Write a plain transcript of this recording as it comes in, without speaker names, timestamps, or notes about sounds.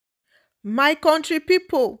My country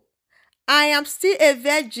people, I am still a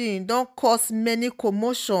virgin don't cause many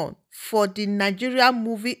commotion for the Nigerian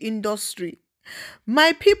movie industry.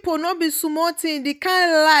 My people no be small thing, the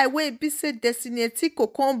kind lie wey be say Destiny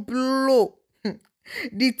Etiko come blow.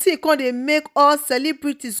 The thing come dey make all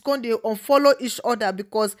celebrities come dey unfollow each other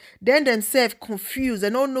because dem themselves confused.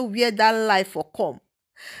 They don't know where that lie for come.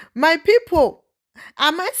 My people,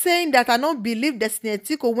 am I saying that I don't believe Destiny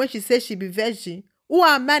Etiko when she says she be virgin? Who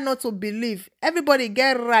am I not to believe? Everybody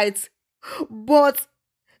get right. But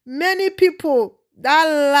many people, that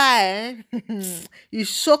lie, it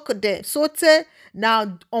shock them. So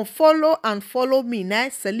now unfollow and follow me. Now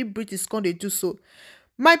celebrities can they do so.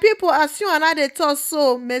 My people, as you and I they talk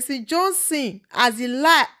so, Mercy Johnson, as the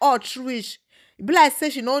lie out reach, it be like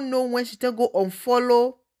say she don't know when she can go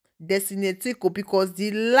unfollow Destiny Etiko because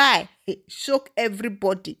the lie shock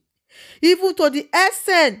everybody. Even to the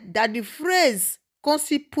extent that the phrase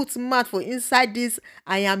Consi put mouth for inside this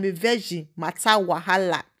I am a virgin matter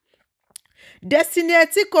wahala. Destiny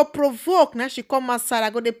Etiko provoke. Now she come outside.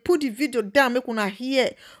 I go they put the video down, make una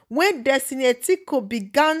hear. When Destiny Etiko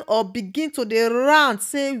begin to the rant,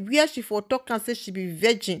 say where she for talk and say she be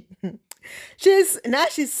virgin. She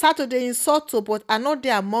sat to the insult to, but I know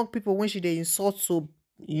there among people when she they insult to.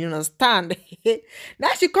 You understand? Now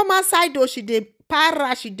she come outside though, she dey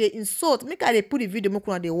para, she dey insult. Make her they put the video, make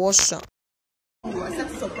una dey watch her. I said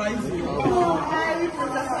to surprise you. Oh, hi,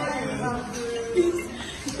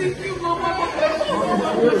 thank you, Mama.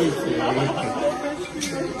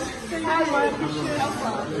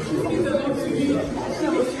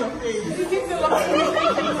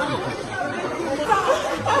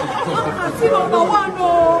 Number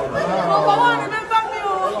one, remember me.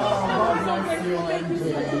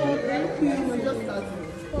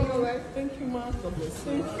 Thank you, Ma.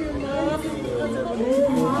 Thank you, Ma.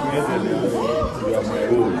 You are my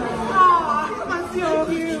own. Ah,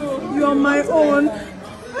 you are my own.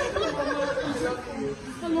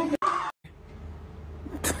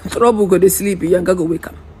 Trouble go to sleep, younger go wake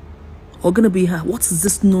up. Or gonna be her. What is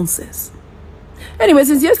this nonsense? Anyway,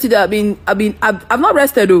 since yesterday I've not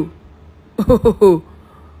rested though.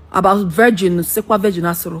 About virgin, sequa virgin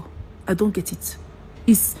asoro. I don't get it.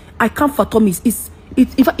 I can't fathom it. In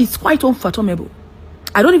fact, it's quite unfathomable.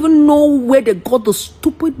 I don't even know where they got the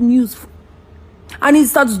stupid news from. And it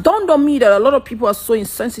has dawned on me that a lot of people are so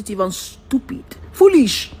insensitive and stupid.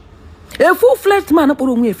 Foolish. A full-fledged man, not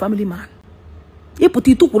a family man. He put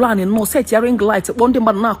it to no set your ring lights. One day,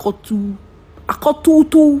 but now I caught two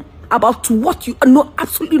about what you know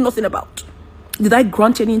absolutely nothing about. Did I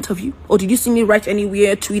grant any interview? Or did you see me write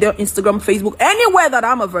anywhere, Twitter, Instagram, Facebook, anywhere that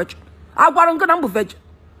I'm a virgin? I'm a virgin.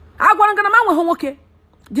 Okay.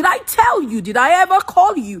 Did I tell you? Did I ever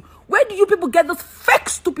call you? Where do you people get this fake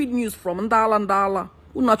stupid news from? Ndala.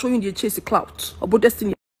 Who not showing you chase the clout about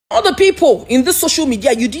Destiny? Other people in this social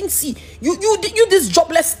media, you didn't see. You this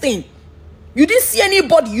jobless thing. You didn't see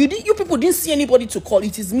anybody. You people didn't see anybody to call.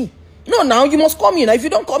 It is me. No, now you must call me. Now if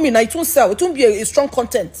you don't call me, now it won't sell. It won't be a strong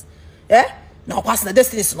content. Yeah. Now pass the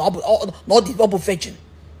Destiny is not the double virgin.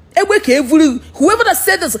 Whoever that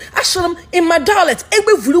said this, I show them in my dialect.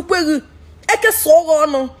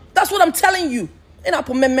 That's what I'm telling you.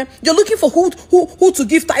 You're looking for who to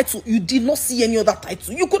give title. You did not see any other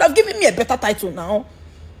title. You could have given me a better title now.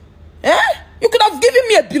 Eh? You could have given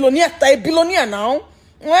me a billionaire now.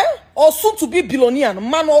 Eh? Or soon to be billionaire.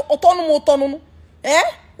 Man or autonomous. Eh?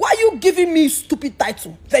 Why are you giving me stupid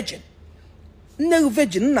title? Virgin. No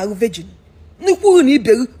virgin.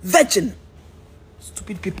 Virgin.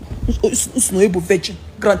 Stupid people. Who's no able virgin?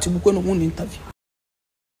 Grant you no interview.